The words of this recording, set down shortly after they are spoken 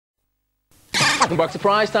Welcome back to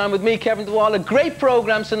Prize Time with me, Kevin Duala. Great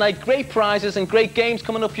programmes tonight, great prizes and great games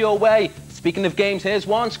coming up your way. Speaking of games, here's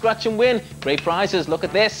one, scratch and win. Great prizes, look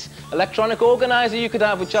at this. Electronic organiser you could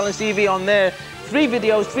have with Challenge TV on there. 3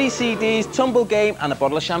 videos, 3 CDs, tumble game and a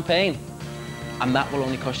bottle of champagne. And that will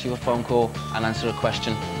only cost you a phone call and answer a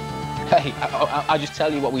question. Hey, I'll just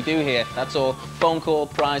tell you what we do here, that's all. Phone call,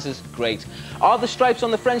 prizes, great. Are the stripes on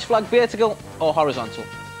the French flag vertical or horizontal?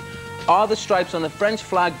 Are the stripes on the French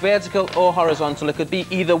flag vertical or horizontal? It could be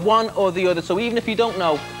either one or the other, so even if you don't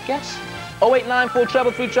know, guess. 0894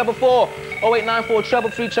 333 444, 0894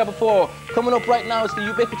 333 444. Coming up right now is the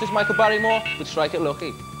ubiquitous Michael Barrymore with Strike It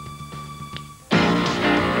Lucky.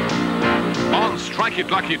 On Strike It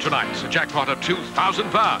Lucky tonight, a jackpot of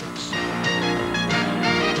 £2,000.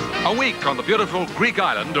 A week on the beautiful Greek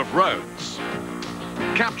island of Rhodes.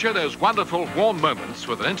 Capture those wonderful warm moments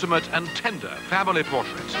with an intimate and tender family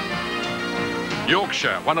portrait.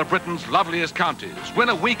 Yorkshire, one of Britain's loveliest counties, win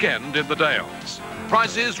a weekend in the Dales.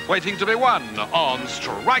 Prizes waiting to be won on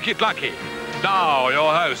Strike It Lucky. Now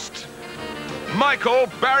your host, Michael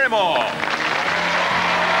Barrymore.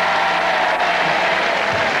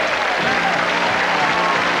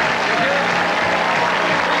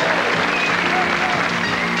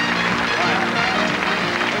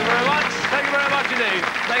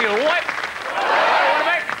 Thank you. What?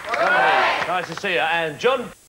 Nice to see you. And John.